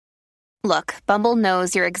Look, Bumble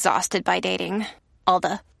knows you're exhausted by dating. All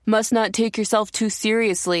the must not take yourself too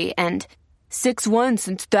seriously and 6'1"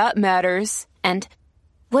 since that matters. And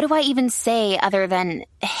what do I even say other than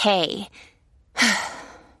hey?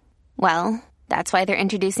 Well, that's why they're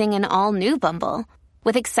introducing an all-new Bumble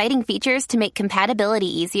with exciting features to make compatibility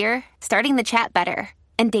easier, starting the chat better,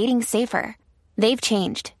 and dating safer. They've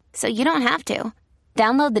changed, so you don't have to.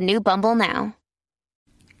 Download the new Bumble now.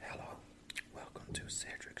 Hello, welcome to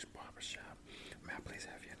Cedric's Barbershop. May I please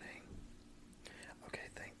have your name? Okay,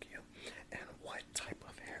 thank you. And what type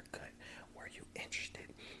of haircut were you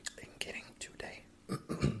interested in getting today?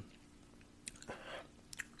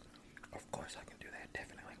 Of course I can do that,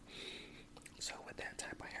 definitely. So with that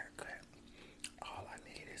type of haircut, all I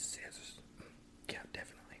need is scissors. Yeah,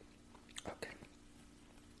 definitely. Okay.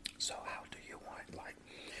 So how do you want, like,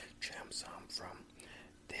 trim some from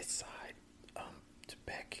this side to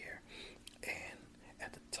back here, and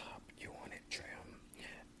at the top you want it trim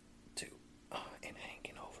to and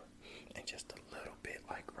hanging over, and just a little bit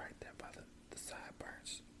like right there by the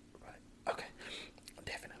sideburns, right? Okay,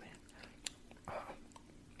 definitely.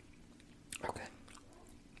 Okay,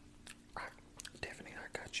 right, definitely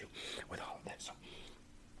I got you with all of that. So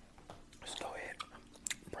let's go ahead,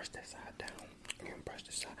 brush that side down, and brush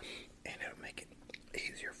this side, and it'll make it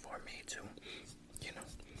easier for me to,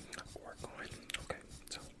 work on. Okay,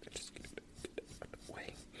 so just get it out of the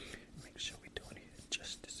way. Make sure we're doing it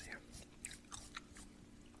justice here.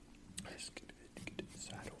 Let's get this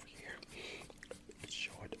side over here. Make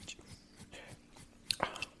sure that you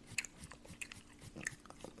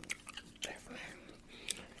definitely.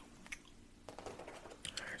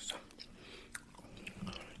 Alright, so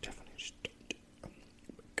definitely just get a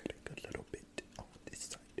good little bit on this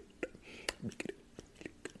side. Make it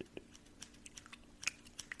really good.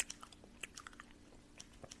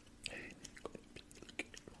 And it's gonna be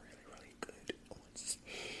looking really, really good once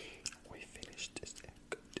we finish this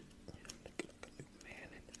haircut. Looking like a new man,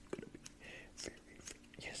 and it's gonna be very,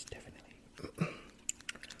 yes, definitely.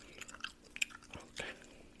 Okay.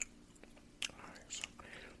 Alright, so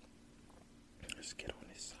let's get on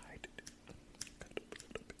this side. Cut up a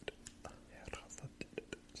little bit of hair off of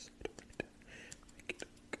that side over there. Make it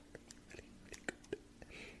look really, really good.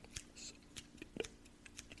 So,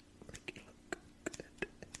 make it look good.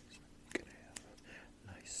 So we're gonna have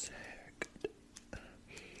a nice haircut.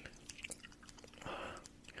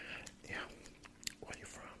 Yeah. Where you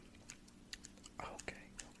from? Okay,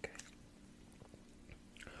 okay.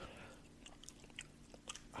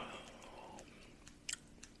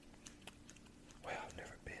 Well, I've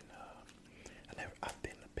never been, I've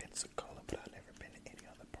been to Pensacola, but I've never been to any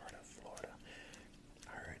other part of Florida.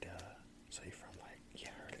 I heard, so you're from, like, yeah,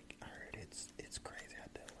 I heard it's crazy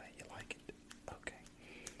out that way. You like it? Okay.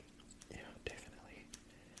 Yeah, definitely.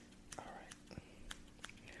 Alright.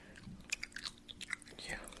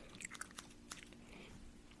 Yeah.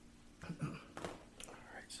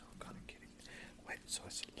 Alright, so I'm gonna get it wet so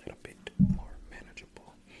it's a little bit more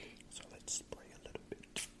manageable. So let's spray a little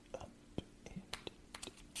bit up and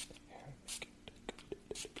hair. Make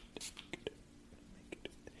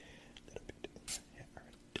it a little bit. Yeah,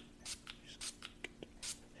 alright. Just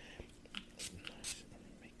nice and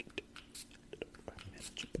make it a little more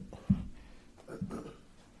manageable.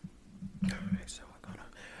 Alright, so we're gonna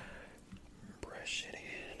brush it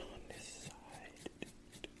in on this side.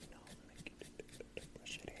 Make it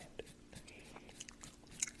brush it in.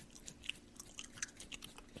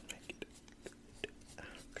 Make it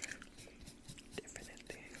okay.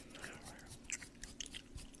 Definitely. Alright.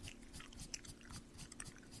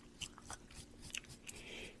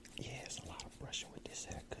 Yeah, it's a lot of brushing with this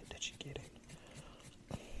haircut that you're getting.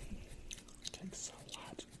 It takes a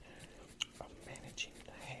lot of managing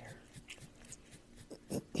the hair.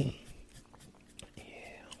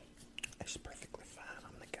 Yeah, it's perfectly fine.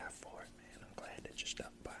 I'm the guy for it, man. I'm glad that you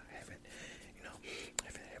stopped by. I haven't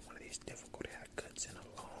had one of these difficult haircuts in a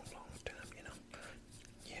long, long time,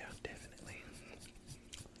 Yeah, definitely.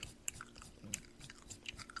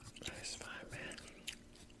 It's fine, man.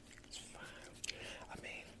 It's fine. I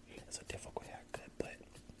mean, it's a difficult haircut, but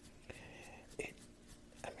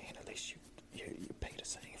at least you pay the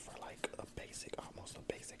same for like almost a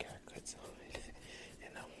basic haircut, so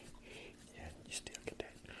yeah, you still get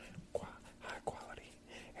that high quality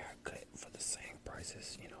haircut for the same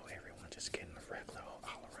prices. Everyone just getting a regular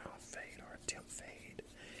all around fade or a tip fade.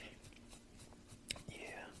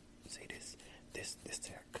 Yeah, see this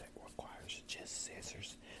haircut requires just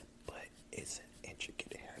scissors, but it's an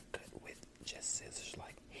intricate haircut with just scissors.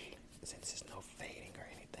 Like, since there's no fading or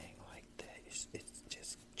anything like that, it's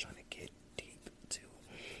just trying to get deep to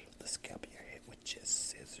the scalp of your head with just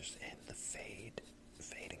scissors, and the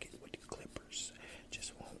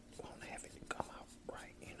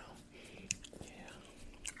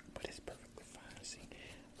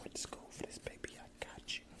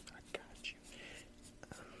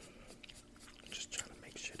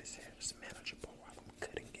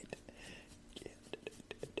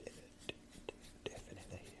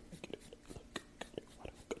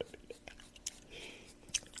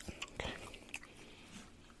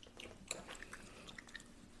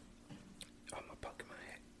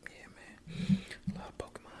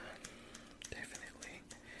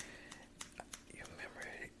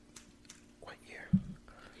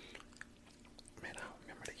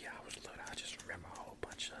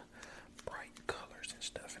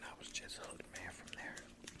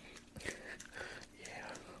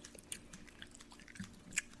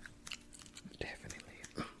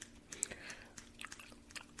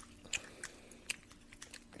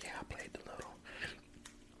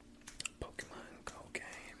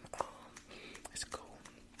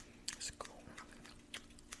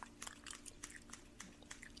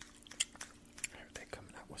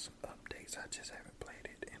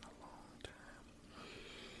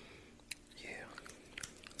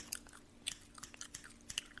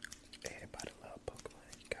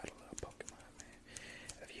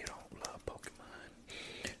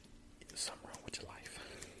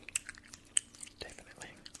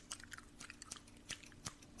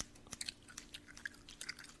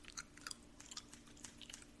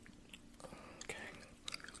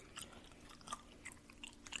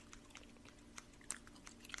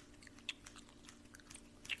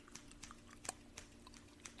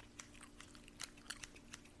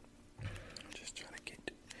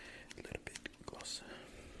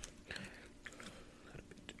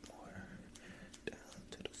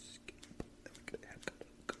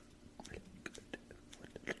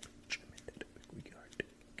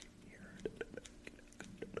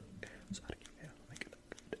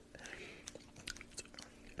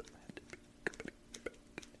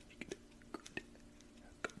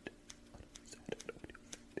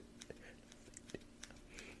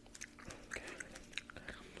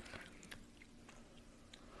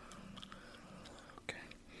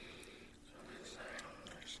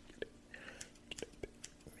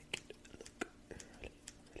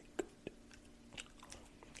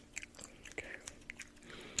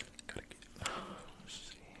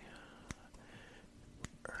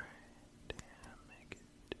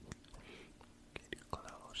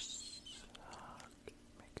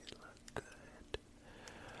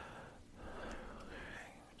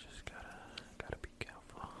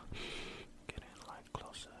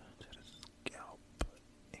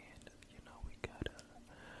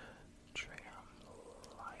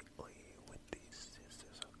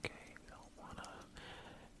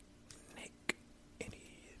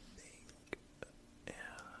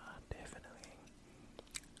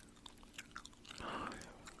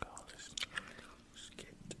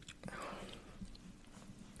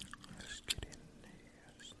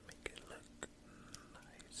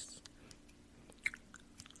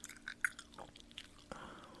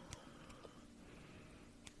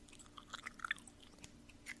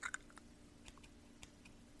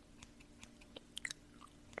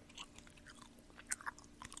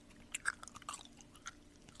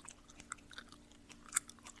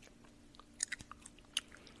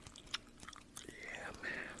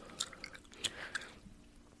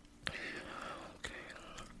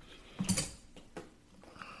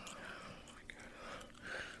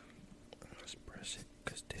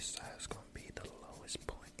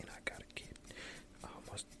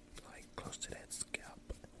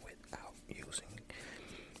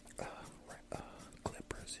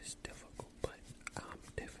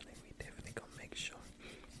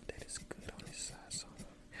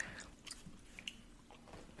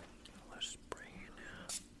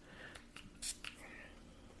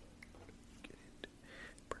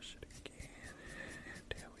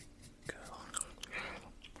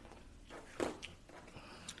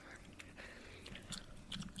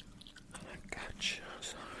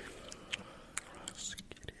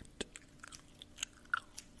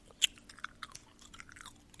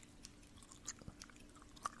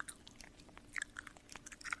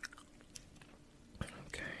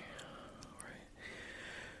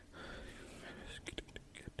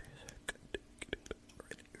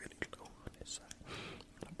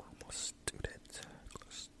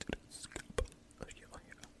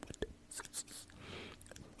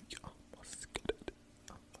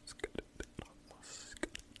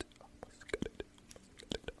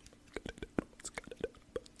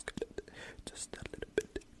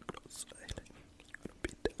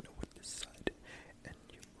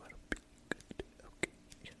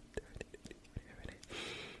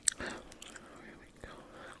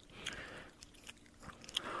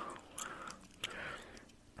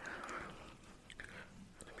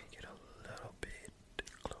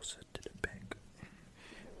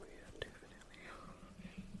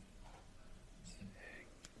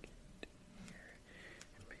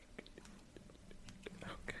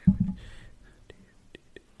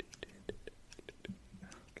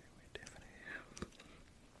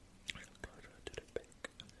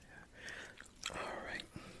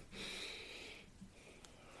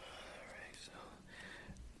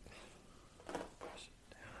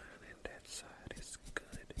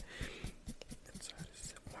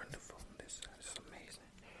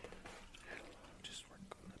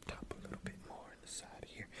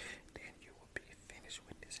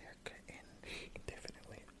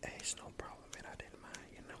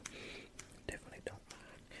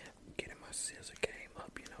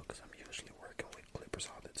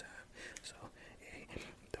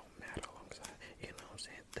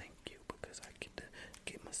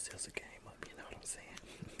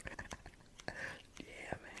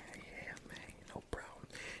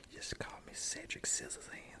just call me Cedric Scissors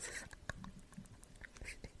Hands.